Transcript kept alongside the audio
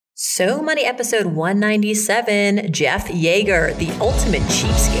So Money episode 197, Jeff Yeager, the ultimate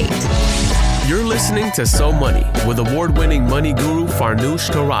cheapskate. You're listening to So Money with award-winning money guru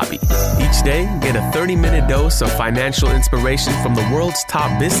Farnoosh Torabi. Each day, get a 30-minute dose of financial inspiration from the world's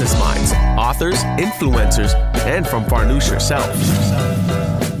top business minds, authors, influencers, and from Farnoosh herself.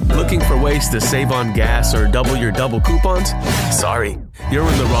 Looking for ways to save on gas or double your double coupons? Sorry, you're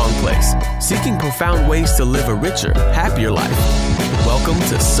in the wrong place. Seeking profound ways to live a richer, happier life. Welcome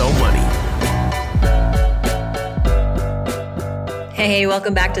to So Money. Hey,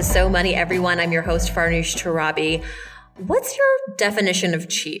 welcome back to So Money, everyone. I'm your host, Farnoosh Torabi. What's your definition of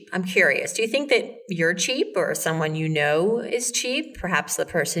cheap? I'm curious. Do you think that you're cheap or someone you know is cheap? Perhaps the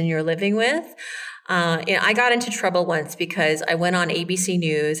person you're living with? I got into trouble once because I went on ABC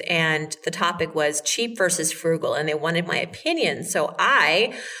News and the topic was cheap versus frugal, and they wanted my opinion. So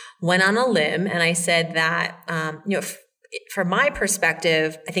I went on a limb and I said that, from my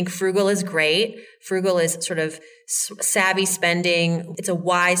perspective, I think frugal is great. Frugal is sort of savvy spending. It's a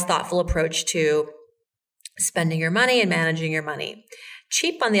wise, thoughtful approach to spending your money and managing your money.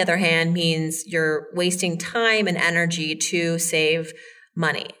 Cheap, on the other hand, means you're wasting time and energy to save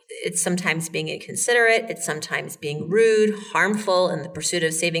money. It's sometimes being inconsiderate. It's sometimes being rude, harmful in the pursuit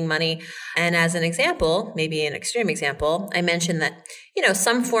of saving money. And as an example, maybe an extreme example, I mentioned that,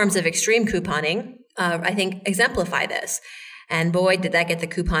 some forms of extreme couponing, I think exemplify this. And boy, did that get the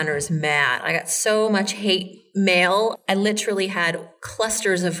couponers mad. I got so much hate mail. I literally had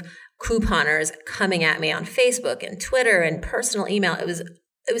clusters of couponers coming at me on Facebook and Twitter and personal email. It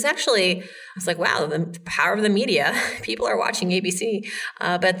was actually, I was like, wow, the power of the media. People are watching ABC.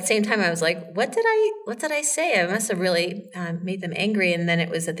 But at the same time, I was like, what did I say? I must have really made them angry. And then it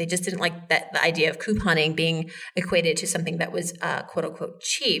was that they just didn't like the idea of couponing being equated to something that was quote unquote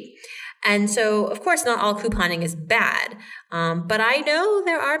cheap. And so, of course, not all couponing is bad. But I know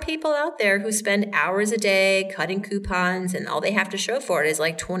there are people out there who spend hours a day cutting coupons, and all they have to show for it is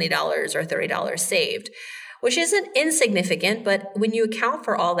like $20 or $30 saved, which isn't insignificant. But when you account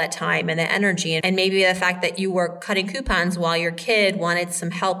for all that time and the energy, and maybe the fact that you were cutting coupons while your kid wanted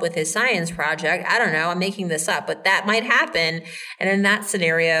some help with his science project, I don't know, I'm making this up, but that might happen. And in that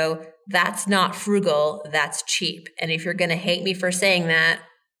scenario, that's not frugal, that's cheap. And if you're going to hate me for saying that,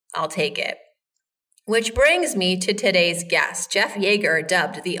 I'll take it. Which brings me to today's guest, Jeff Yeager,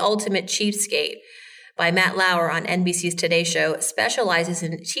 dubbed the ultimate cheapskate by Matt Lauer on NBC's Today Show, specializes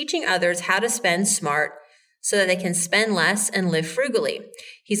in teaching others how to spend smart so that they can spend less and live frugally.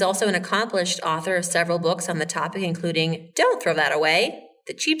 He's also an accomplished author of several books on the topic, including Don't Throw That Away,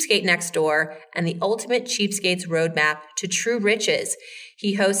 The Cheapskate Next Door, and The Ultimate Cheapskate's Roadmap to True Riches.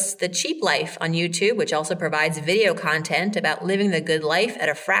 He hosts The Cheap Life on YouTube, which also provides video content about living the good life at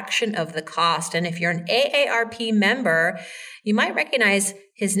a fraction of the cost. And if you're an AARP member, you might recognize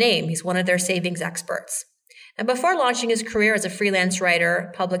his name. He's one of their savings experts. And before launching his career as a freelance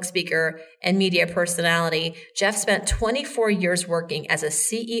writer, public speaker, and media personality, Jeff spent 24 years working as a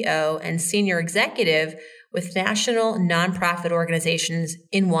CEO and senior executive with national nonprofit organizations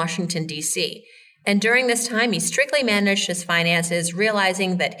in Washington, D.C. And during this time, he strictly managed his finances,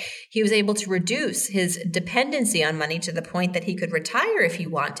 realizing that he was able to reduce his dependency on money to the point that he could retire if he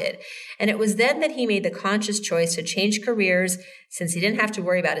wanted. And it was then that he made the conscious choice to change careers since he didn't have to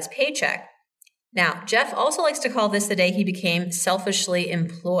worry about his paycheck. Now, Jeff also likes to call this the day he became selfishly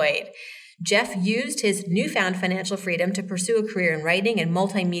employed. Jeff used his newfound financial freedom to pursue a career in writing and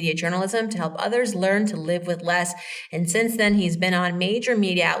multimedia journalism to help others learn to live with less. And since then, he's been on major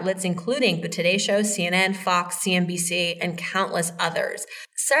media outlets, including The Today Show, CNN, Fox, CNBC, and countless others.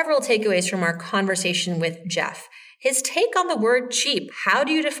 Several takeaways from our conversation with Jeff. His take on the word cheap. How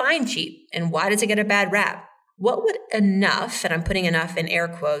do you define cheap? And why does it get a bad rap? What would enough, and I'm putting enough in air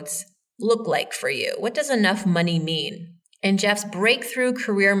quotes, look like for you? What does enough money mean? And Jeff's breakthrough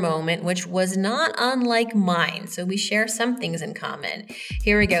career moment, which was not unlike mine. So we share some things in common.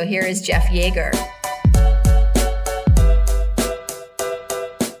 Here we go. Here is Jeff Yeager.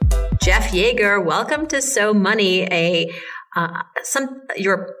 Jeff Yeager, welcome to So Money.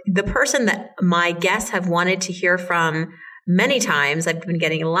 You're the person that my guests have wanted to hear from many times. I've been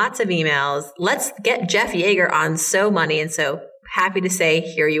getting lots of emails. Let's get Jeff Yeager on So Money. And so happy to say,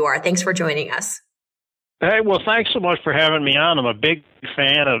 here you are. Thanks for joining us. Hey, well, thanks so much for having me on. I'm a big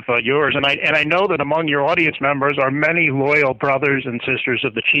fan of yours, and I know that among your audience members are many loyal brothers and sisters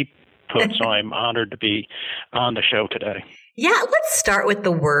of the Cheap Put, so I'm honored to be on the show today. Yeah, let's start with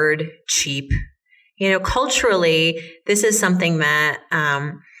the word cheap. Culturally, this is something that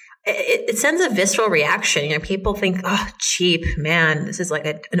it sends a visceral reaction. People think, oh, cheap, man, this is like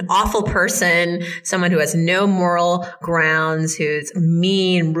an awful person, someone who has no moral grounds, who's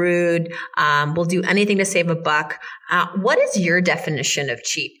mean, rude, will do anything to save a buck. What is your definition of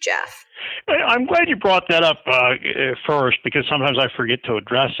cheap, Jeff? I'm glad you brought that up first, because sometimes I forget to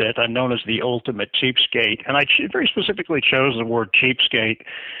address it. I'm known as the ultimate cheapskate, and I very specifically chose the word cheapskate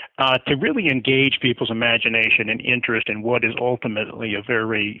to really engage people's imagination and interest in what is ultimately a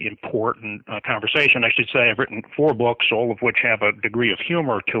very important conversation. I should say I've written 4 books, all of which have a degree of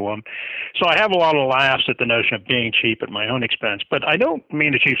humor to them. So I have a lot of laughs at the notion of being cheap at my own expense. But I don't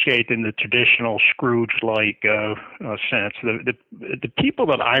mean a cheapskate in the traditional Scrooge-like sense. The people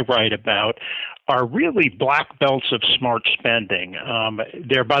that I write about are really black belts of smart spending.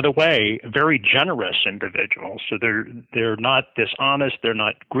 They're, by the way, very generous individuals. So they're not dishonest. They're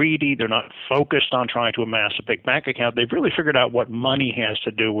not greedy. They're not focused on trying to amass a big bank account. They've really figured out what money has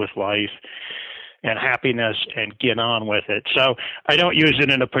to do with life and happiness and get on with it. So I don't use it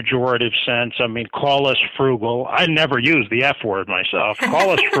in a pejorative sense. I mean, call us frugal. I never use the F word myself.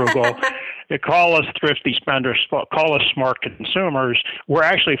 Call us frugal. Call us thrifty spenders. Call us smart consumers. We're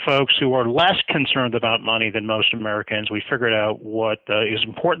actually folks who are less concerned about money than most Americans. We figured out what is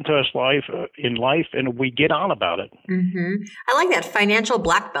important to us in life, and we get on about it. Mm-hmm. I like that. Financial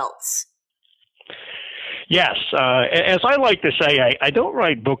black belts. Yes. As I like to say, I don't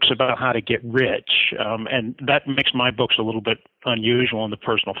write books about how to get rich, and that makes my books a little bit unusual in the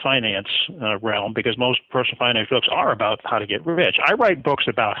personal finance realm, because most personal finance books are about how to get rich. I write books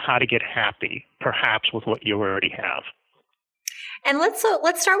about how to get happy, perhaps with what you already have. And let's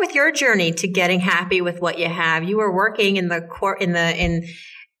start with your journey to getting happy with what you have. You were working in a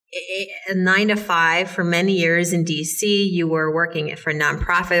 9 to 5 for many years in DC. You were working for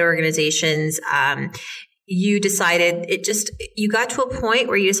nonprofit organizations. You decided you got to a point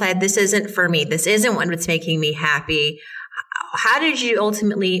where you decided, this isn't for me. This isn't what's making me happy. How did you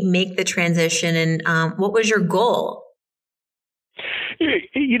ultimately make the transition, and what was your goal?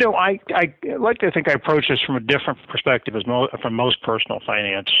 I like to think I approach this from a different perspective from most personal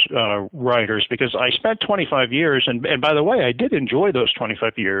finance writers, because I spent 25 years, and by the way, I did enjoy those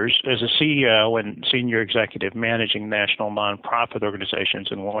 25 years as a CEO and senior executive managing national nonprofit organizations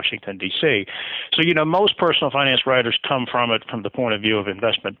in Washington, D.C. So, most personal finance writers come from it from the point of view of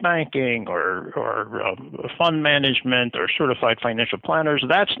investment banking or fund management or certified financial planners.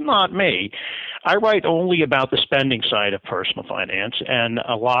 That's not me. I write only about the spending side of personal finance, and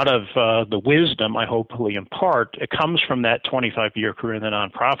a lot of the wisdom I hopefully impart, it comes from that 25-year career in the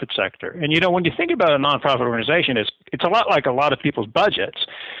nonprofit sector. And, when you think about a nonprofit organization, it's a lot like a lot of people's budgets.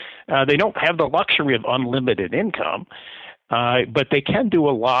 They don't have the luxury of unlimited income. But they can do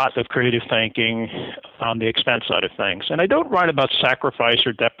a lot of creative thinking on the expense side of things. And I don't write about sacrifice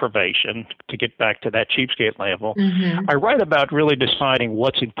or deprivation, to get back to that cheapskate label. Mm-hmm. I write about really deciding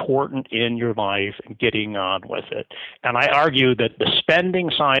what's important in your life and getting on with it. And I argue that the spending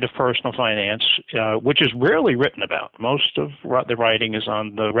side of personal finance, which is rarely written about, most of the writing is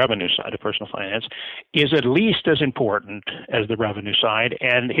on the revenue side of personal finance, is at least as important as the revenue side.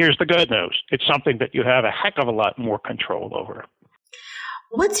 And here's the good news. It's something that you have a heck of a lot more control over.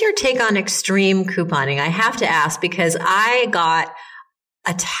 What's your take on extreme couponing? I have to ask, because I got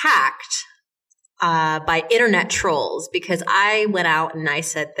attacked by internet trolls because I went out and I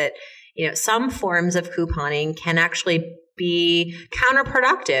said that, some forms of couponing can actually be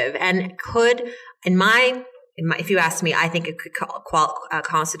counterproductive and could, if you ask me, I think it could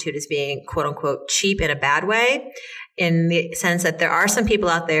constitute as being quote unquote cheap in a bad way, in the sense that there are some people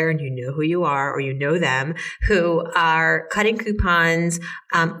out there, and you know who you are, or you know them, who are cutting coupons,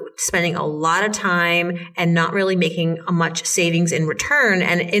 spending a lot of time and not really making much savings in return.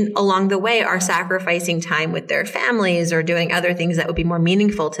 And along the way are sacrificing time with their families or doing other things that would be more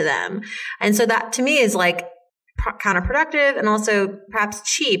meaningful to them. And so that to me is like counterproductive and also perhaps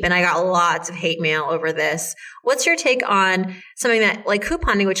cheap. And I got lots of hate mail over this. What's your take on something that like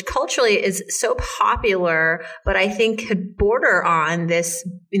couponing, which culturally is so popular, but I think could border on this,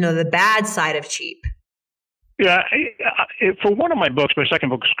 the bad side of cheap? Yeah, for one of my books, my second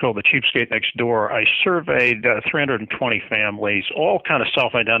book is called The Cheapskate Next Door. I surveyed 320 families, all kind of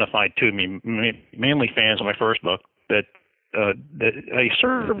self-identified to me, mainly fans of my first book, that I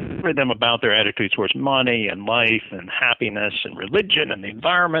surveyed them about their attitudes towards money and life and happiness and religion and the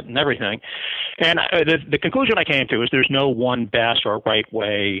environment and everything. And the conclusion I came to is there's no one best or right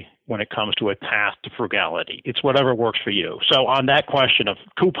way when it comes to a path to frugality. It's whatever works for you. So on that question of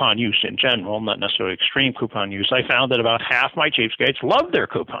coupon use in general, not necessarily extreme coupon use, I found that about half my cheapskates love their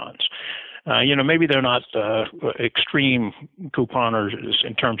coupons. Maybe they're not extreme couponers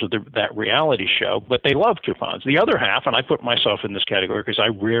in terms of that reality show, but they love coupons. The other half, and I put myself in this category because I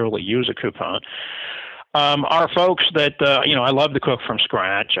rarely use a coupon, are folks that, I love to cook from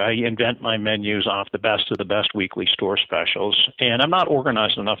scratch. I invent my menus off the best of the best weekly store specials, and I'm not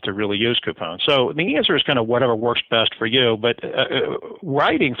organized enough to really use coupons. So the answer is kind of whatever works best for you, but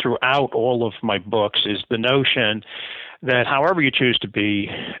writing throughout all of my books is the notion that however you choose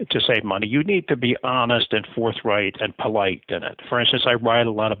to save money, you need to be honest and forthright and polite in it. For instance, I write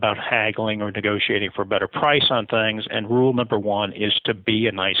a lot about haggling or negotiating for a better price on things, and rule number one is to be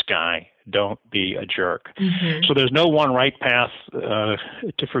a nice guy. Don't be a jerk. Mm-hmm. So there's no one right path to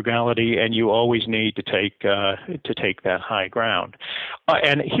frugality, and you always need to take that high ground.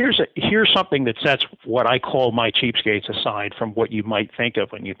 And here's something that sets what I call my cheapskates aside from what you might think of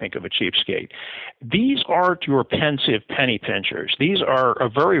when you think of a cheapskate. These aren't your pensive penny pinchers. These are a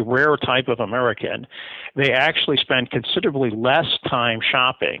very rare type of American. They actually spend considerably less time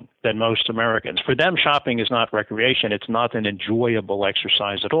shopping than most Americans. For them, shopping is not recreation. It's not an enjoyable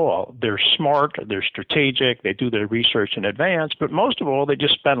exercise at all. They're smart, they're strategic, they do their research in advance, but most of all, they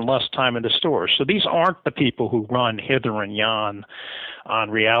just spend less time in the stores. So these aren't the people who run hither and yon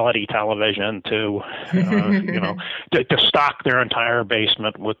on reality television to stock their entire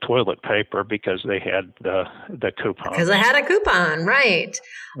basement with toilet paper because they had the coupon. Because I had a coupon, right.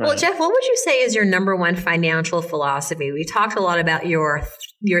 Well, Jeff, what would you say is your number one financial philosophy? We talked a lot about your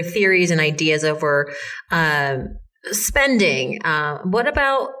theories and ideas over spending. What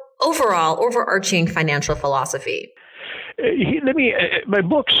about overarching financial philosophy? My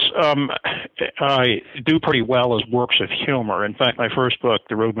books do pretty well as works of humor. In fact, my first book,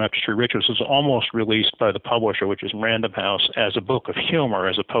 The Roadmap to True Riches, was almost released by the publisher, which is Random House, as a book of humor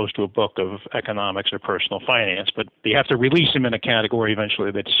as opposed to a book of economics or personal finance. But you have to release them in a category.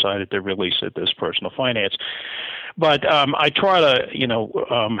 Eventually, they decided to release it as personal finance. But I try to,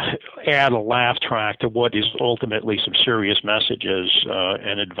 add a laugh track to what is ultimately some serious messages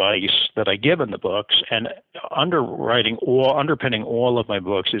and advice that I give in the books. And underpinning all of my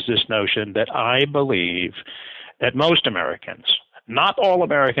books is this notion that I believe that most Americans, not all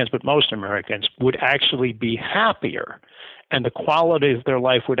Americans, but most Americans, would actually be happier, and the quality of their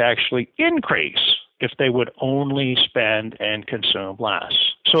life would actually increase if they would only spend and consume less.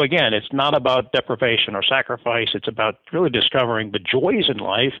 So again, it's not about deprivation or sacrifice. It's about really discovering the joys in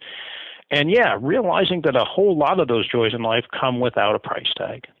life and, realizing that a whole lot of those joys in life come without a price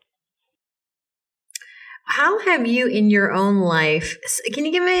tag. How have you in your own life, can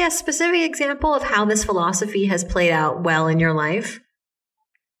you give me a specific example of how this philosophy has played out well in your life?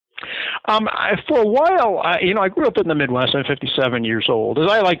 For a while, I grew up in the Midwest. I'm 57 years old. As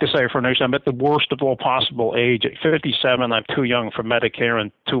I like to say, I'm at the worst of all possible age. At 57, I'm too young for Medicare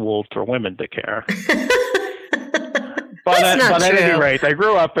and too old for women to care. But at any rate, I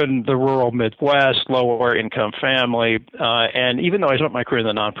grew up in the rural Midwest, lower income family, and even though I spent my career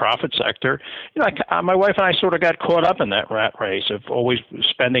in the nonprofit sector, my wife and I sort of got caught up in that rat race of always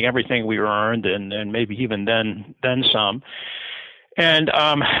spending everything we earned and maybe even then some. And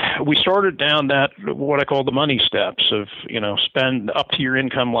we started down that, what I call the money steps of, spend up to your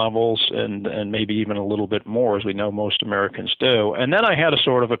income levels and maybe even a little bit more, as we know most Americans do. And then I had a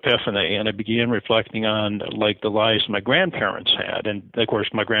sort of epiphany, and I began reflecting on, the lives my grandparents had. And, of course,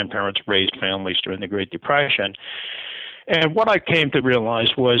 my grandparents raised families during the Great Depression. And what I came to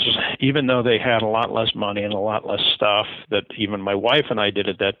realize was, even though they had a lot less money and a lot less stuff that even my wife and I did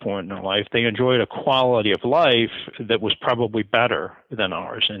at that point in our life, they enjoyed a quality of life that was probably better than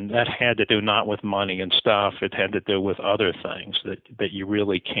ours. And that had to do not with money and stuff. It had to do with other things that you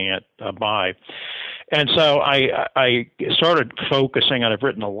really can't buy. And so I started focusing, and I've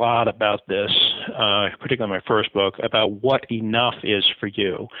written a lot about this, particularly in my first book, about what enough is for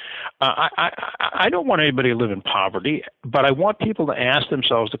you. I don't want anybody to live in poverty, but I want people to ask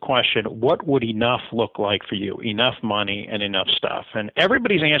themselves the question, what would enough look like for you? Enough money and enough stuff. And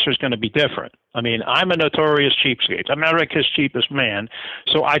everybody's answer is going to be different. I mean, I'm a notorious cheapskate. I'm America's cheapest man.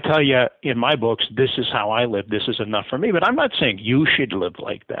 So I tell you in my books, this is how I live. This is enough for me. But I'm not saying you should live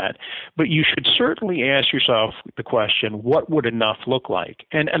like that. But you should certainly ask yourself the question, what would enough look like?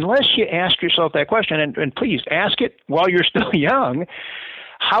 And unless you ask yourself that question, and please ask it while you're still young,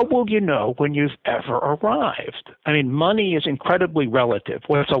 how will you know when you've ever arrived? I mean, money is incredibly relative.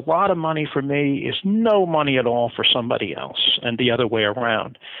 What's a lot of money for me is no money at all for somebody else, and the other way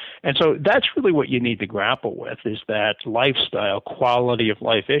around. And so that's really what you need to grapple with, is that lifestyle, quality of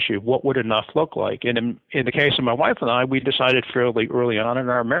life issue. What would enough look like? And in the case of my wife and I, we decided fairly early on in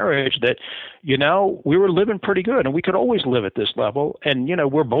our marriage that, we were living pretty good and we could always live at this level. And,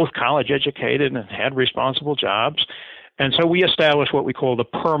 we're both college educated and had responsible jobs. And so we established what we call the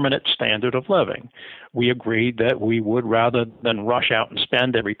permanent standard of living. We agreed that we would, rather than rush out and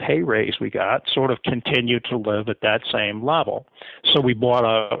spend every pay raise we got, sort of continue to live at that same level. So we bought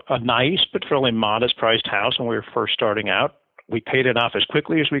a nice but fairly modest priced house when we were first starting out. We paid it off as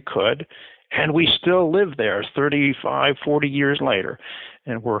quickly as we could, and we still live there 35, 40 years later,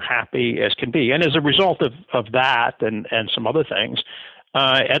 and we're happy as can be. And as a result of that and some other things,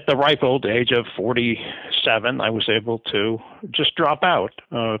 at the ripe old age of 47, I was able to just drop out,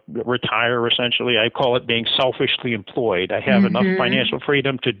 retire essentially. I call it being selfishly employed. I have enough financial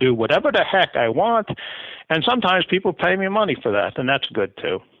freedom to do whatever the heck I want, and sometimes people pay me money for that, and that's good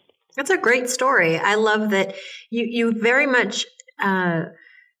too. That's a great story. I love that you very much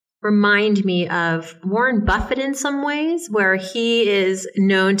remind me of Warren Buffett in some ways, where he is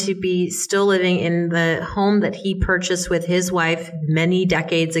known to be still living in the home that he purchased with his wife many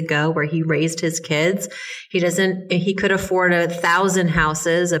decades ago, where he raised his kids. He could afford 1,000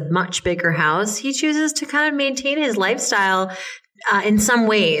 houses, a much bigger house. He chooses to kind of maintain his lifestyle in some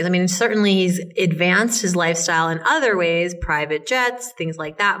ways. I mean, certainly he's advanced his lifestyle in other ways, private jets, things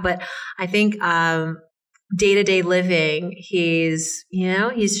like that. But I think, day-to-day living, he's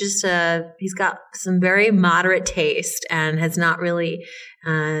got some very moderate taste and has not really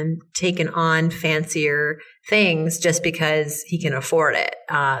taken on fancier things just because he can afford it,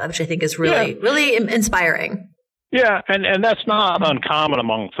 which I think is really inspiring. Yeah, and that's not uncommon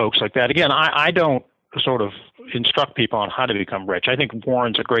among folks like that. Again, I don't sort of instruct people on how to become rich. I think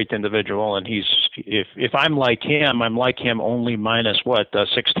Warren's a great individual, and if I'm like him, I'm like him only minus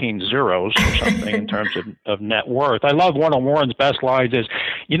 16 zeros or something in terms of net worth. I love one of Warren's best lines is,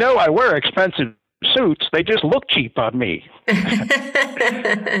 I wear expensive suits, they just look cheap on me.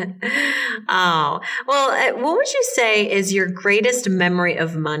 Oh, well, what would you say is your greatest memory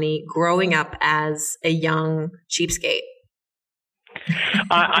of money growing up as a young cheapskate?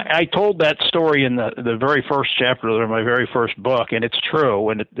 I told that story in the very first chapter of my very first book, and it's true,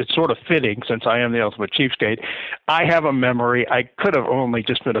 and it's sort of fitting since I am the ultimate cheapskate. I have a memory, I could have only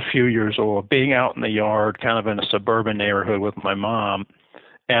just been a few years old, being out in the yard, kind of in a suburban neighborhood with my mom,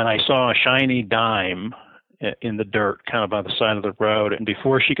 and I saw a shiny dime in the dirt kind of by the side of the road, and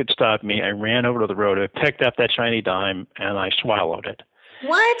before she could stop me, I ran over to the road, I picked up that shiny dime, and I swallowed it.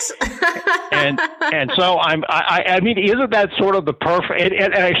 What? and so I mean, isn't that sort of the perfect?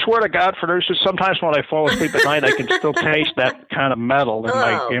 And I swear to God, for those, sometimes when I fall asleep at night, I can still taste that kind of metal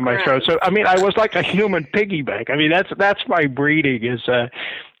in my throat. So I mean, I was like a human piggy bank. I mean, that's my breeding as a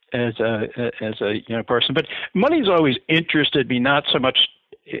young person. But money's always interested me, not so much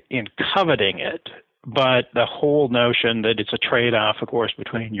in coveting it, but the whole notion that it's a trade-off, of course,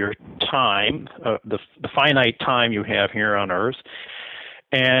 between your time, the finite time you have here on Earth,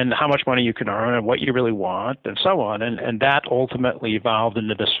 and how much money you can earn and what you really want and so on. And that ultimately evolved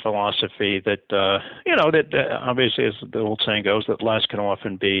into this philosophy that, obviously, as the old saying goes, that less can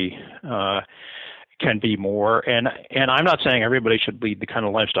often be more. And I'm not saying everybody should lead the kind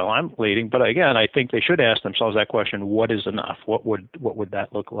of lifestyle I'm leading, but again, I think they should ask themselves that question: what is enough? What would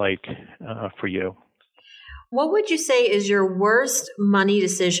that look like for you? What would you say is your worst money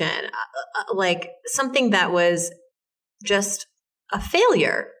decision? Like something that was just a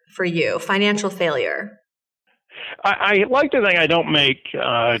failure for you, financial failure? I like to think I don't make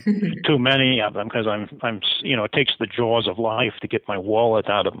too many of them because I'm it takes the jaws of life to get my wallet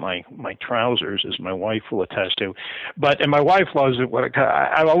out of my trousers, as my wife will attest to. And my wife loves it.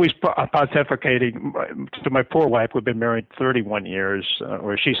 I'm always pontificating to my poor wife. We've been married 31 years,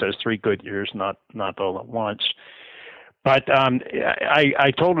 or she says 3 good years, not all at once. But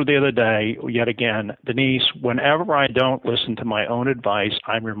I told her the other day, yet again, Denise, whenever I don't listen to my own advice,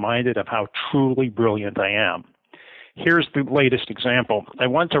 I'm reminded of how truly brilliant I am. Here's the latest example. I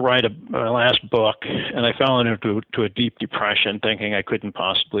went to write my last book, and I fell into a deep depression, thinking I couldn't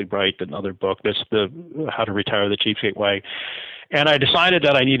possibly write another book. That's the How to Retire the Cheapskate Way. And I decided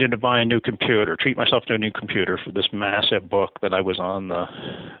that I needed to buy a new computer, treat myself to a new computer for this massive book that I was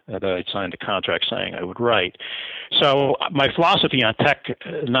that I signed a contract saying I would write. So my philosophy on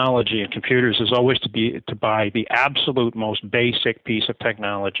technology and computers is always to buy the absolute most basic piece of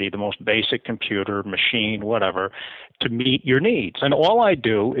technology, the most basic computer, machine, whatever, to meet your needs. And all I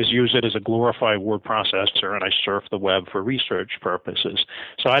do is use it as a glorified word processor, and I surf the web for research purposes.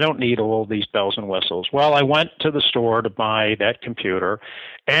 So I don't need all these bells and whistles. Well, I went to the store to buy that that computer.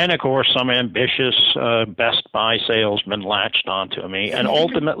 And, of course, some ambitious Best Buy salesman latched onto me and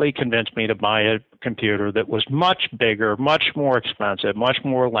ultimately convinced me to buy a computer that was much bigger, much more expensive, much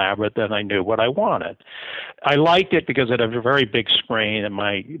more elaborate than I knew what I wanted. I liked it because it had a very big screen, and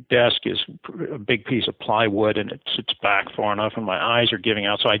my desk is a big piece of plywood, and it sits back far enough, and my eyes are giving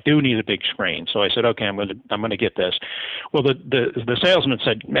out. So I do need a big screen. So I said, okay, I'm going to get this. Well, the salesman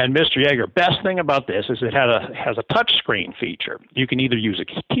said, and Mr. Yeager, best thing about this is it has a touch screen feature. You can either use a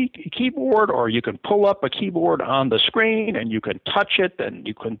keyboard, or you can pull up a keyboard on the screen, and you can touch it, and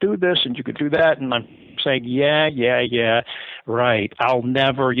you can do this, and you can do that. And I'm saying, yeah, right. I'll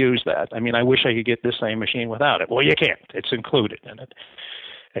never use that. I mean, I wish I could get this same machine without it. Well, you can't. It's included in it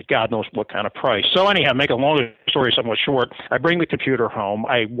at God knows what kind of price. So anyhow, make a long story somewhat short, I bring the computer home.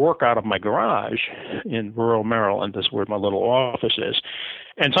 I work out of my garage in rural Maryland. This is where my little office is.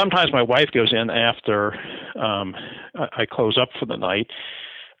 And sometimes my wife goes in after I close up for the night.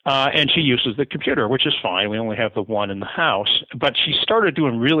 And she uses the computer, which is fine. We only have the one in the house. But she started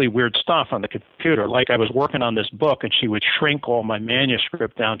doing really weird stuff on the computer. Like I was working on this book, and she would shrink all my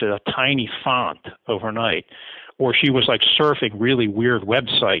manuscript down to a tiny font overnight. Or she was like surfing really weird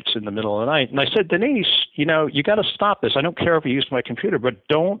websites in the middle of the night. And I said, Denise, you got to stop this. I don't care if you use my computer, but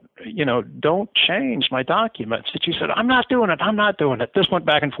don't change my documents. And she said, I'm not doing it. This went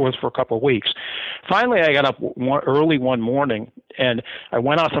back and forth for a couple of weeks. Finally, I got up early one morning, and I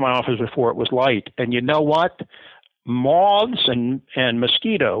went out to my office before it was light. And you know what? Moths and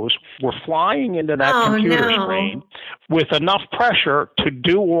mosquitoes were flying into that computer screen with enough pressure to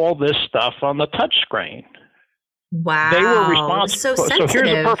do all this stuff on the touch screen. Wow. They were responsible. So here's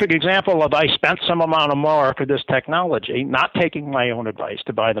a perfect example of I spent some amount of more for this technology, not taking my own advice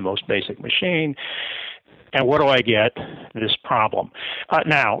to buy the most basic machine. And what do I get? This problem.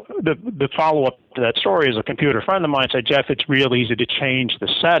 Now, the follow-up to that story is a computer friend of mine said, Jeff, it's real easy to change the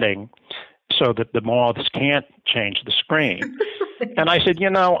setting so that the moths can't change the screen. And I said,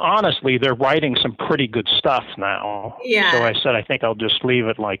 honestly, they're writing some pretty good stuff now. Yeah. So I said, I think I'll just leave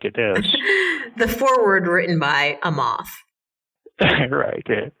it like it is. The foreword written by a moth. Right.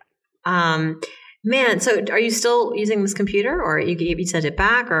 Yeah. Man, so are you still using this computer, or you sent it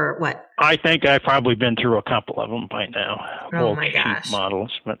back, or what? I think I've probably been through a couple of them by now. Oh my gosh.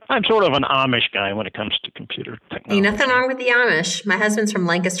 Models. But I'm sort of an Amish guy when it comes to computer technology. Ain't nothing wrong with the Amish. My husband's from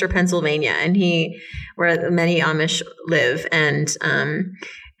Lancaster, Pennsylvania, and where many Amish live, and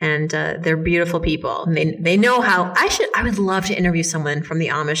they're beautiful people. And they know how. I would love to interview someone from the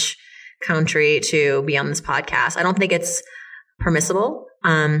Amish country to be on this podcast. I don't think it's permissible.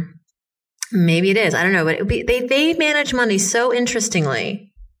 Maybe it is. I don't know, but they manage money so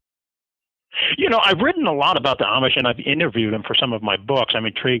interestingly. I've written a lot about the Amish, and I've interviewed them for some of my books. I'm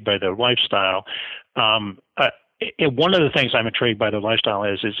intrigued by their lifestyle. One of the things I'm intrigued by their lifestyle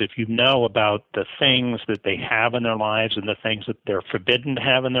is if you know about the things that they have in their lives and the things that they're forbidden to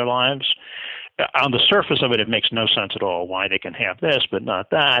have in their lives. On the surface of it, it makes no sense at all why they can have this but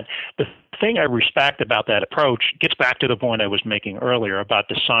not that. The thing I respect about that approach gets back to the point I was making earlier about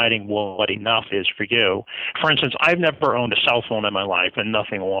deciding what enough is for you. For instance, I've never owned a cell phone in my life, and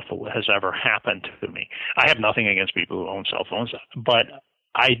nothing awful has ever happened to me. I have nothing against people who own cell phones, but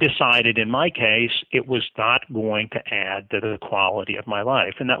I decided in my case it was not going to add to the quality of my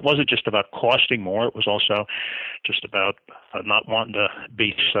life. And that wasn't just about costing more. It was also just about not wanting to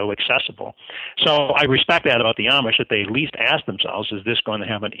be so accessible. So I respect that about the Amish, that they at least ask themselves, is this going to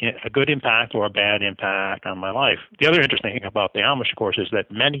have a good impact or a bad impact on my life? The other interesting thing about the Amish, of course, is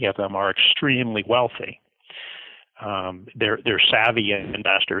that many of them are extremely wealthy. They're savvy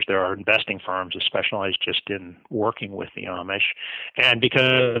investors. There are investing firms that specialize just in working with the Amish. And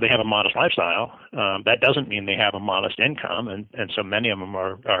because they have a modest lifestyle, that doesn't mean they have a modest income. And so many of them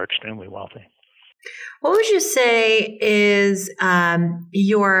are extremely wealthy. What would you say is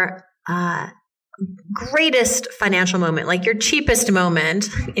your greatest financial moment, like your cheapest moment,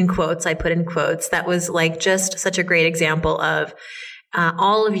 in quotes, I put in quotes, that was like just such a great example of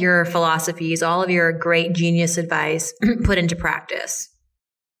all of your philosophies, all of your great genius advice put into practice?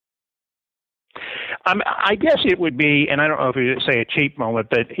 I guess it would be, and I don't know if you say a cheap moment,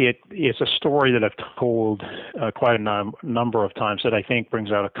 but it's a story that I've told quite a number of times that I think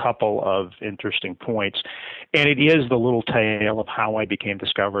brings out a couple of interesting points. And it is the little tale of how I became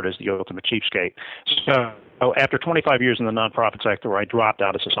discovered as the ultimate cheapskate. So after 25 years in the nonprofit sector, I dropped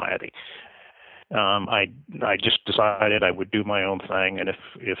out of society. I just decided I would do my own thing, and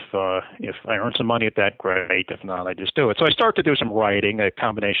if I earn some money at that, great. If not, I just do it. So I start to do some writing, a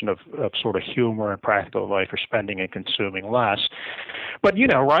combination of sort of humor and practical advice for spending and consuming less. But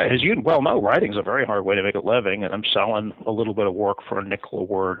as you well know, writing is a very hard way to make a living, and I'm selling a little bit of work for a nickel a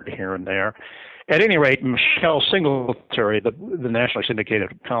word here and there. At any rate, Michelle Singletary, the nationally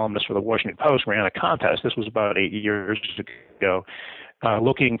syndicated columnist for the Washington Post, ran a contest. This was about 8 years ago.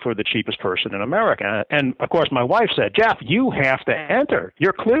 Looking for the cheapest person in America. And, of course, my wife said, Jeff, you have to enter.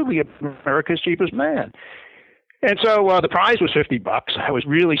 You're clearly America's cheapest man. And so the prize was $50. I was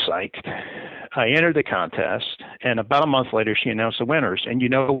really psyched. I entered the contest, and about a month later, she announced the winners. And you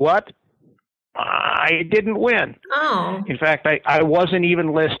know what? I didn't win. Oh. In fact, I wasn't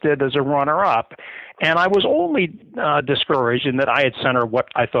even listed as a runner-up. And I was only discouraged in that I had sent her what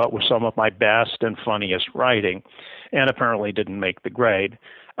I thought was some of my best and funniest writing, and apparently didn't make the grade.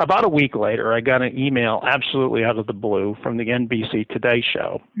 About a week later, I got an email absolutely out of the blue from the NBC Today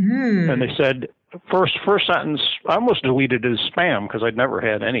show. And they said, first sentence, I almost deleted it as spam because I'd never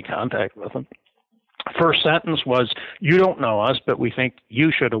had any contact with them. First sentence was, you don't know us, but we think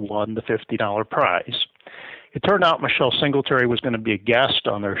you should have won the $50 prize. It turned out Michelle Singletary was going to be a guest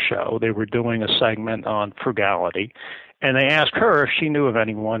on their show. They were doing a segment on frugality, and they asked her if she knew of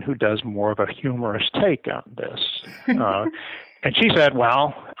anyone who does more of a humorous take on this. And she said,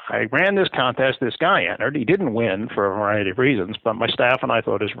 well, I ran this contest. This guy entered. He didn't win for a variety of reasons, but my staff and I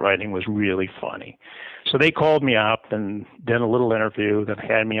thought his writing was really funny. So they called me up and did a little interview, then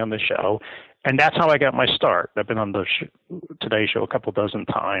had me on the show. And that's how I got my start. I've been on the Today Show a couple dozen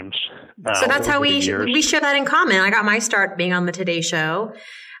times now. So that's how we share that in common. I got my start being on the Today Show.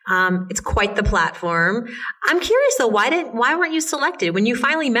 It's quite the platform. I'm curious though, why weren't you selected when you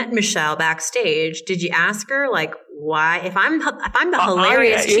finally met Michelle backstage? Did you ask her like why? If I'm the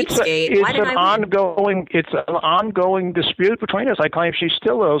hilarious cheapskate, why didn't I win? It's an ongoing dispute between us. I claim she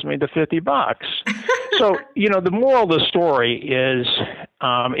still owes me the $50. So the moral of the story is,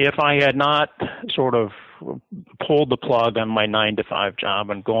 if I had not sort of pulled the plug on my 9-to-5 job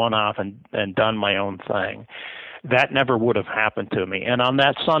and gone off and done my own thing, that never would have happened to me. And on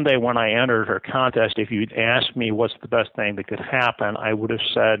that Sunday when I entered her contest, if you'd asked me what's the best thing that could happen, I would have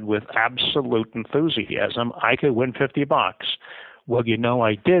said with absolute enthusiasm, I could win $50. Well,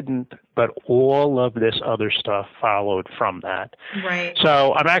 I didn't, but all of this other stuff followed from that. Right.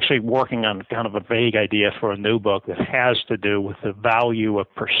 So I'm actually working on kind of a vague idea for a new book that has to do with the value of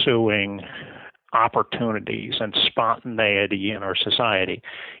pursuing opportunities and spontaneity in our society.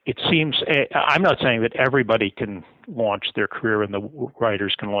 It seems, I'm not saying that everybody can launch their career and the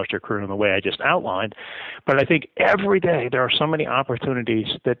writers can launch their career in the way I just outlined, but I think every day there are so many opportunities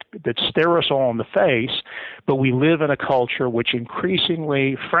that stare us all in the face, but we live in a culture which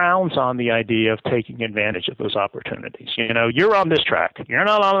increasingly frowns on the idea of taking advantage of those opportunities. You're on this track, you're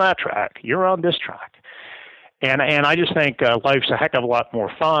not on that track, you're on this track. And I just think life's a heck of a lot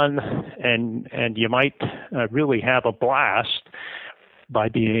more fun, and you might really have a blast by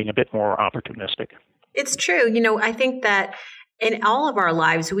being a bit more opportunistic. It's true. I think that in all of our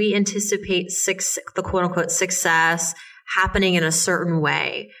lives, we anticipate the quote unquote success happening in a certain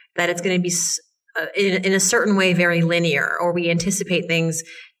way, that it's going to be in a certain way very linear, or we anticipate things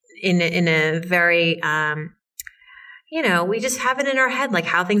in a very we just have it in our head, like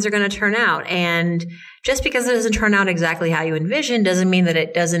how things are going to turn out. And just because it doesn't turn out exactly how you envision doesn't mean that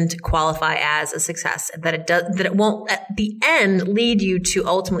it doesn't qualify as a success, that it won't at the end lead you to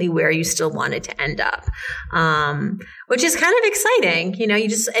ultimately where you still wanted to end up. Which is kind of exciting,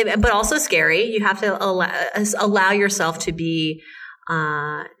 but also scary. You have to allow yourself to be,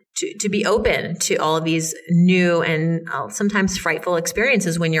 to be open to all of these new and sometimes frightful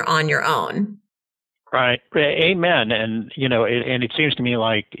experiences when you're on your own. Right. Amen. And, and it seems to me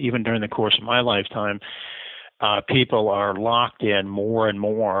like even during the course of my lifetime, people are locked in more and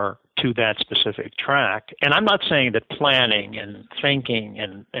more to that specific track. And I'm not saying that planning and thinking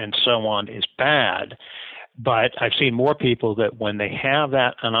and so on is bad, but I've seen more people that when they have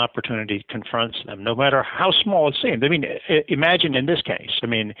an opportunity confronts them, no matter how small it seems. I mean, imagine in this case,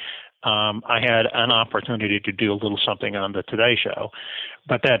 I had an opportunity to do a little something on the Today Show,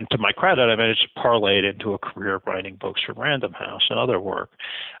 but then to my credit, I managed to parlay it into a career of writing books for Random House and other work.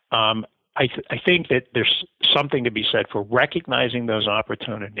 I think that there's something to be said for recognizing those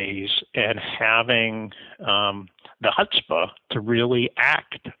opportunities and having the chutzpah to really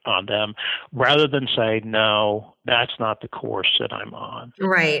act on them rather than say, no, that's not the course that I'm on.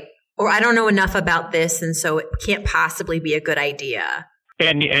 Right. Or I don't know enough about this, and so it can't possibly be a good idea.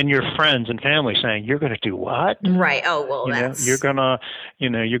 and your friends and family saying, "You're going to do what?" Right. Oh, well, that's... You're gonna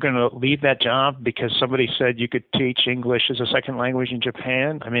leave that job because somebody said you could teach English as a second language in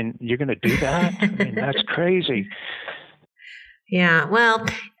Japan. I mean, you're going to do that? I mean, that's crazy. Yeah. Well,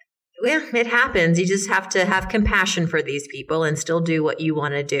 it happens. You just have to have compassion for these people and still do what you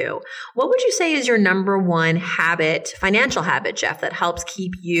want to do. What would you say is your number one financial habit, Jeff, that helps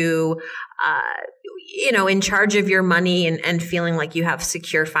keep you, in charge of your money and feeling like you have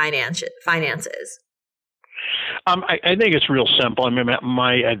secure finances? I think it's real simple. I mean,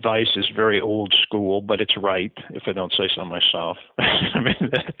 my advice is very old school, but it's right if I don't say so myself. I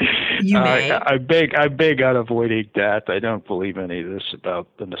mean, you may. I beg on avoiding debt. I don't believe any of this about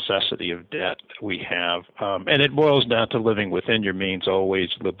the necessity of debt that we have. And it boils down to living within your means, always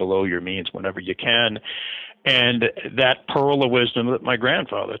live below your means whenever you can. And that pearl of wisdom that my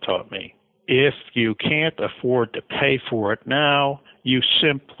grandfather taught me. If you can't afford to pay for it now, you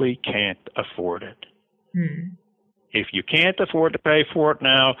simply can't afford it. Hmm. If you can't afford to pay for it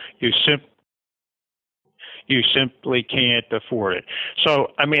now, you simply can't afford it. So,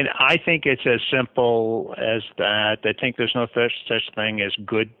 I mean, I think it's as simple as that. I think there's no such thing as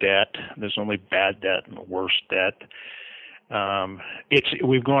good debt. There's only bad debt and worse debt.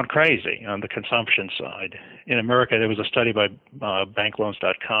 We've gone crazy on the consumption side. In America, there was a study by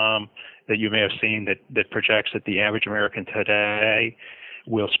bankloans.com that you may have seen that projects that the average American today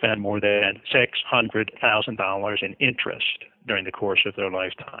will spend more than $600,000 in interest during the course of their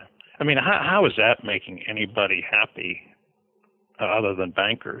lifetime. I mean, how is that making anybody happy other than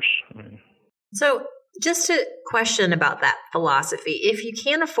bankers? I mean, so just a question about that philosophy. If you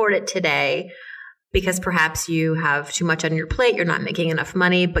can't afford it today because perhaps you have too much on your plate, you're not making enough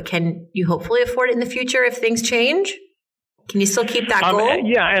money, but can you hopefully afford it in the future if things change? Can you still keep that goal?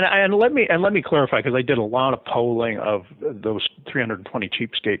 Yeah, and let me clarify, because I did a lot of polling of those 320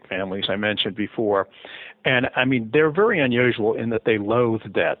 cheapskate families I mentioned before. And I mean, they're very unusual in that they loathe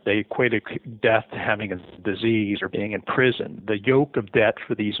debt. They equate death to having a disease or being in prison. The yoke of debt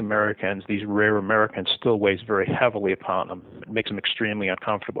for these Americans, these rare Americans, still weighs very heavily upon them. It makes them extremely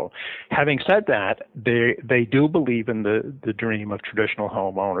uncomfortable. Having said that, they do believe in the dream of traditional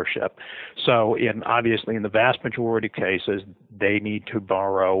home ownership. So obviously in the vast majority of cases, they need to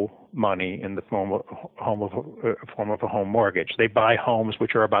borrow money in the form of a home mortgage. They buy homes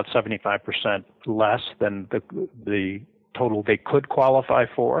which are about 75% less than the total they could qualify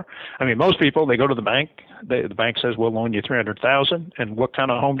for. I mean, most people, they go to the bank. The bank says, we'll loan you $300,000. And what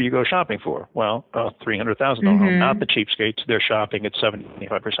kind of home do you go shopping for? Well, a $300,000 home. Not the cheapskates. They're shopping at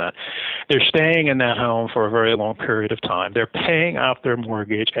 75%. They're staying in that home for a very long period of time. They're paying off their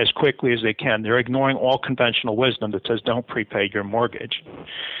mortgage as quickly as they can. They're ignoring all conventional wisdom that says don't prepay your mortgage.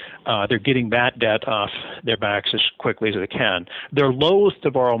 They're getting that debt off their backs as quickly as they can. They're loath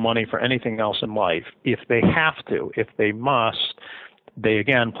to borrow money for anything else in life. If they have to, if they must, they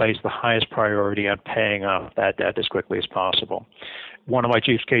again place the highest priority on paying off that debt as quickly as possible. One of my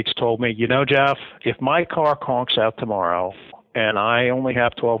cheapskates told me, Jeff, if my car conks out tomorrow and I only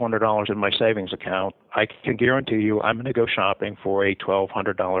have $1,200 in my savings account, I can guarantee you I'm going to go shopping for a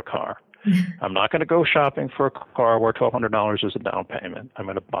 $1,200 car. I'm not going to go shopping for a car where $1,200 is a down payment. I'm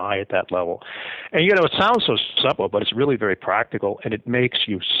going to buy at that level. And, it sounds so simple, but it's really very practical, and it makes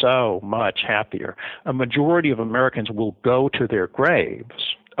you so much happier. A majority of Americans will go to their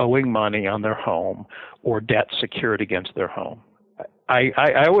graves owing money on their home or debt secured against their home.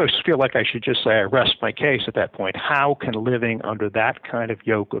 I always feel like I should just say I rest my case at that point. How can living under that kind of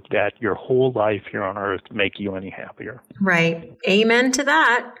yoke of debt your whole life here on earth make you any happier? Right. Amen to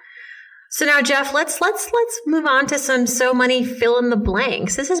that. So now, Jeff, let's move on to some So Money fill in the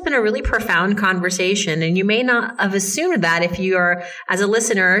blanks. This has been a really profound conversation, and you may not have assumed that if you are, as a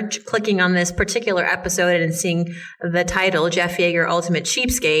listener, clicking on this particular episode and seeing the title, Jeff Yeager, Ultimate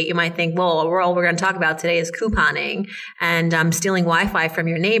Cheapskate, you might think, well, all we're going to talk about today is couponing and stealing Wi-Fi from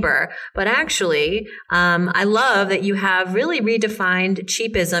your neighbor. But actually, I love that you have really redefined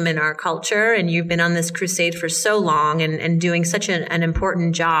cheapism in our culture, and you've been on this crusade for so long and doing such an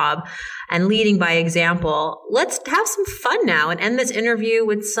important job and leading by example. Let's have some fun now and end this interview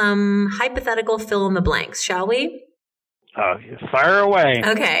with some hypothetical fill in the blanks, shall we? Fire away.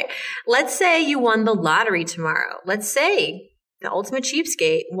 Okay. Let's say you won the lottery tomorrow. Let's say the Ultimate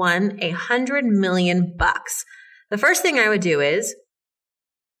Cheapskate won $100 million. The first thing I would do is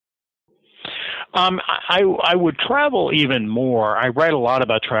I would travel even more. I write a lot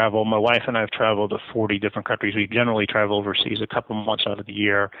about travel. My wife and I have traveled to 40 different countries. We generally travel overseas a couple months out of the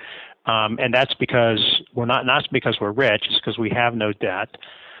year. And that's because not because we're rich, it's because we have no debt.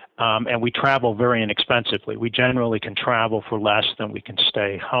 and we travel very inexpensively. We generally can travel for less than we can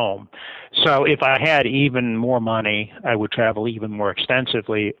stay home. So if I had even more money, I would travel even more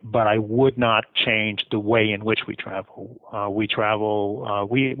extensively, but I would not change the way in which we travel.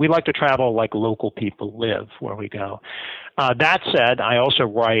 We like to travel like local people live where we go. That said, I also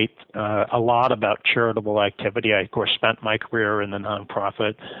write a lot about charitable activity. I, of course, spent my career in the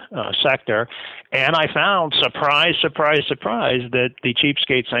nonprofit sector, and I found, surprise, that the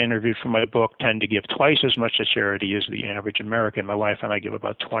cheapskates I interviewed for my book tend to give twice as much to charity as the average American. My wife and I give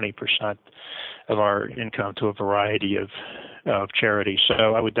about 20% of our income to a variety of charities, so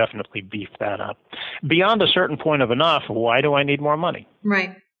I would definitely beef that up. Beyond a certain point of enough, why do I need more money?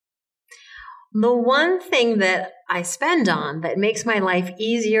 Right. The one thing that I spend on that makes my life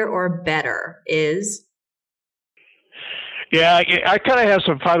easier or better is? Yeah, I kind of have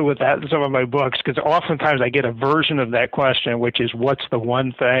some fun with that in some of my books, because oftentimes I get a version of that question, which is, what's the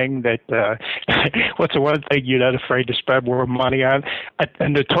one thing that, what's the one thing you're not afraid to spend more money on? A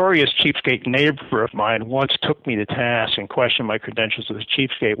notorious cheapskate neighbor of mine once took me to task and questioned my credentials as a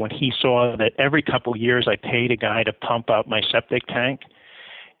cheapskate when he saw that every couple of years I paid a guy to pump out my septic tank.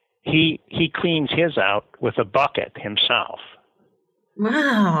 He cleans his out with a bucket himself.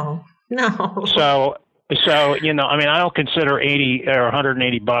 Wow. No. So I don't consider 80 or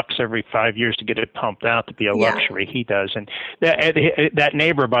 180 bucks every 5 years to get it pumped out to be a luxury. He does. And that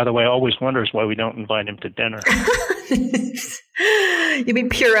neighbor, by the way, always wonders why we don't invite him to dinner. You'd be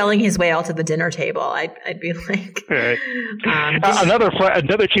Purelling his way out to the dinner table. I'd be like, right. Another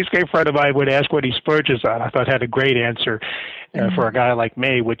cheapskate friend of mine would ask what he splurges on. I thought had a great answer for a guy like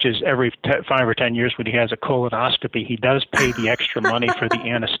me, which is every 5 or 10 years when he has a colonoscopy, he does pay the extra money for the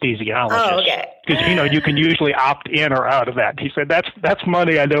anesthesiologist. Oh, okay. Because you can usually opt in or out of that. He said that's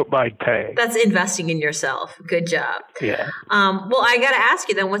money I don't mind paying. That's investing in yourself. Good job. Yeah. Well, I got to ask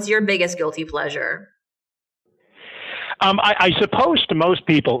you then, what's your biggest guilty pleasure? I suppose to most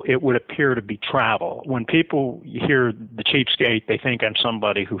people it would appear to be travel. When people hear the cheapskate, they think I'm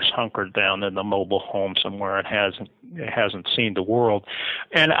somebody who's hunkered down in the mobile home somewhere and hasn't seen the world.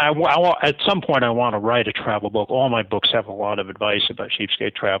 And at some point I want to write a travel book. All my books have a lot of advice about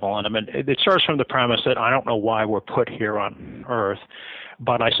cheapskate travel on them. And it starts from the premise that I don't know why we're put here on Earth,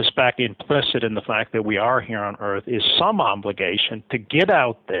 but I suspect implicit in the fact that we are here on Earth is some obligation to get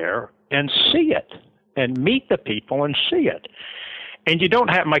out there and see it, and meet the people and see it. And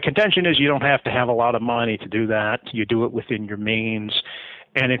my contention is you don't have to have a lot of money to do that. You do it within your means.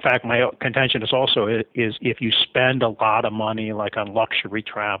 And in fact, my contention is also if you spend a lot of money like on luxury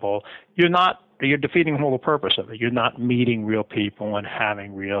travel, you're defeating the whole purpose of it. You're not meeting real people and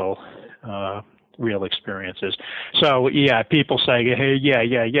having real experiences. So yeah, people say, hey,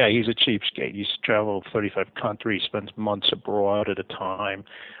 yeah, he's a cheapskate. He's traveled 35 countries, spends months abroad at a time.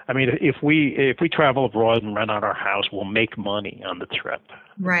 I mean, if we travel abroad and rent out our house, we'll make money on the trip,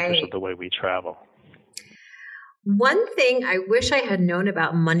 right? Because of the way we travel. One thing I wish I had known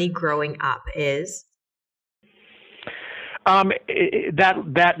about money growing up is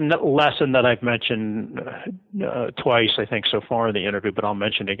that lesson that I've mentioned twice, I think, so far in the interview, but I'll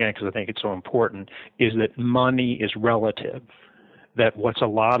mention it again because I think it's so important, is that money is relative. That what's a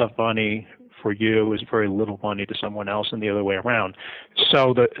lot of money for you is very little money to someone else, and the other way around.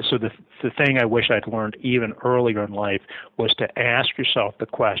 So the thing I wish I'd learned even earlier in life was to ask yourself the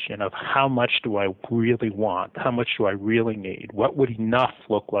question of how much do I really want? How much do I really need? What would enough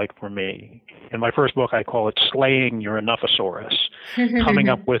look like for me? In my first book, I call it slaying your enoughosaurus, coming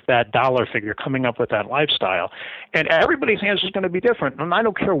up with that dollar figure, coming up with that lifestyle. And everybody's answer is going to be different. And I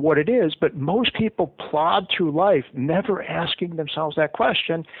don't care what it is, but most people plod through life never asking themselves that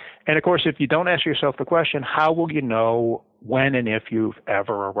question. And of course, if you don't ask yourself the question, how will you know when and if you've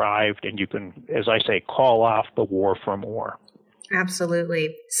ever arrived and you can, as I say, call off the war for more?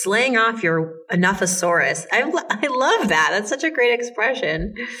 Absolutely. Slaying off your enoughosaurus. I love that. That's such a great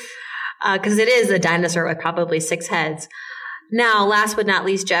expression. Because it is a dinosaur with probably 6 heads. Now, last but not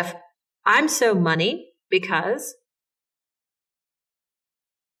least, Jeff, I'm so money because?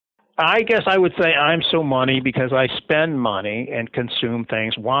 I guess I would say I'm so money because I spend money and consume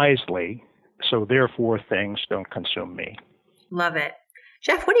things wisely, so therefore things don't consume me. Love it.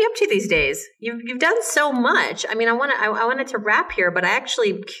 Jeff, what are you up to these days? You've done so much. I mean, I wanted to wrap here, but I actually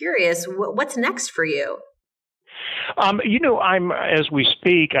am curious, what's next for you? As we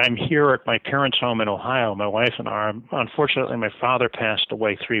speak, I'm here at my parents' home in Ohio. My wife and I are, unfortunately, my father passed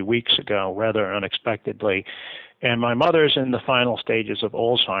away 3 weeks ago, rather unexpectedly. And my mother's in the final stages of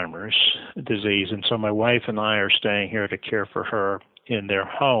Alzheimer's disease. And so my wife and I are staying here to care for her in their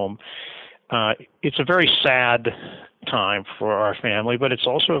home. it's a very sad time for our family, but it's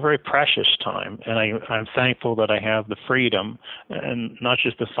also a very precious time. And I'm thankful that I have the freedom, and not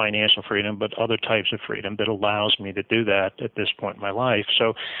just the financial freedom, but other types of freedom that allows me to do that at this point in my life.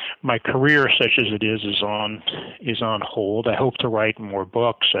 So my career, such as it is on hold. I hope to write more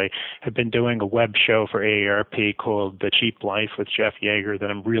books. I have been doing a web show for AARP called The Cheap Life with Jeff Yeager that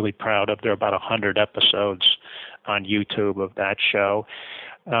I'm really proud of. There are about 100 episodes on YouTube of that show.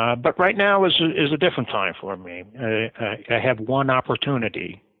 But right now is a different time for me. I have one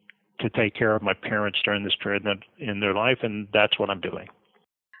opportunity to take care of my parents during this period in their life, and that's what I'm doing.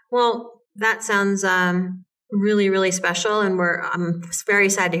 Well, that sounds really, really special, and I'm very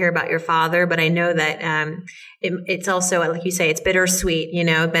sad to hear about your father. But I know that it's also, like you say, it's bittersweet.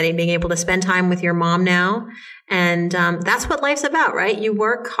 Being able to spend time with your mom now. And that's what life's about, right? You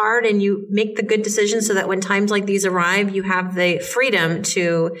work hard and you make the good decisions so that when times like these arrive, you have the freedom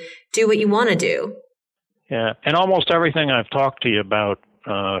to do what you want to do. Yeah, and almost everything I've talked to you about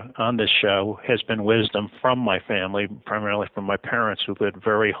on this show has been wisdom from my family, primarily from my parents, who lived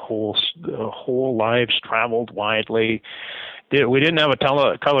very whole lives, traveled widely. We didn't have a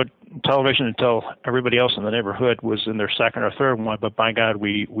colored television until everybody else in the neighborhood was in their second or third one, but by God,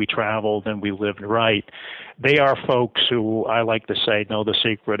 we traveled and we lived right. They are folks who, I like to say, know the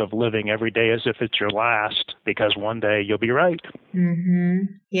secret of living every day as if it's your last, because one day you'll be right.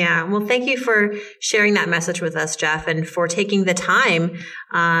 Mm-hmm. Yeah. Well, thank you for sharing that message with us, Jeff, and for taking the time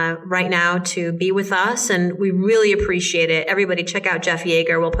right now to be with us. And we really appreciate it. Everybody check out Jeff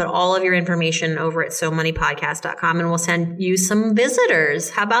Yeager. We'll put all of your information over at SoMoneyPodcast.com, and we'll send you some visitors.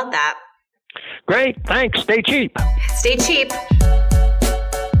 How about that? Great. Thanks. Stay cheap. Stay cheap.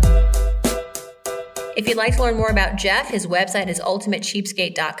 If you'd like to learn more about Jeff, his website is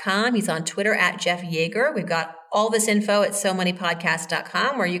ultimatecheapskate.com. He's on Twitter at Jeff Yeager. We've got all this info at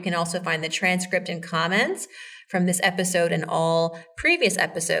SoMoneyPodcast.com, where you can also find the transcript and comments from this episode and all previous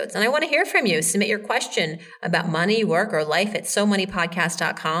episodes. And I want to hear from you. Submit your question about money, work, or life at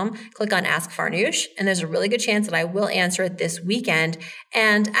SoMoneyPodcast.com. Click on Ask Farnoosh, and there's a really good chance that I will answer it this weekend.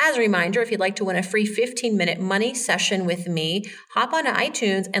 And as a reminder, if you'd like to win a free 15-minute money session with me, hop onto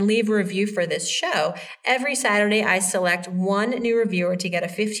iTunes and leave a review for this show. Every Saturday, I select one new reviewer to get a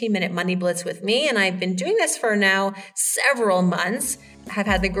 15-minute money blitz with me, and I've been doing this for now several months. I've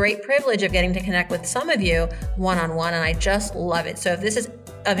had the great privilege of getting to connect with some of you one-on-one, and I just love it. So if this is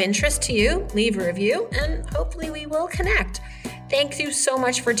of interest to you, leave a review, and hopefully we will connect. Thank you so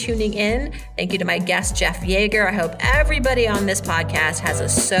much for tuning in. Thank you to my guest, Jeff Yeager. I hope everybody on this podcast has a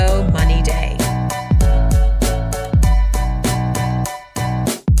So Money Day.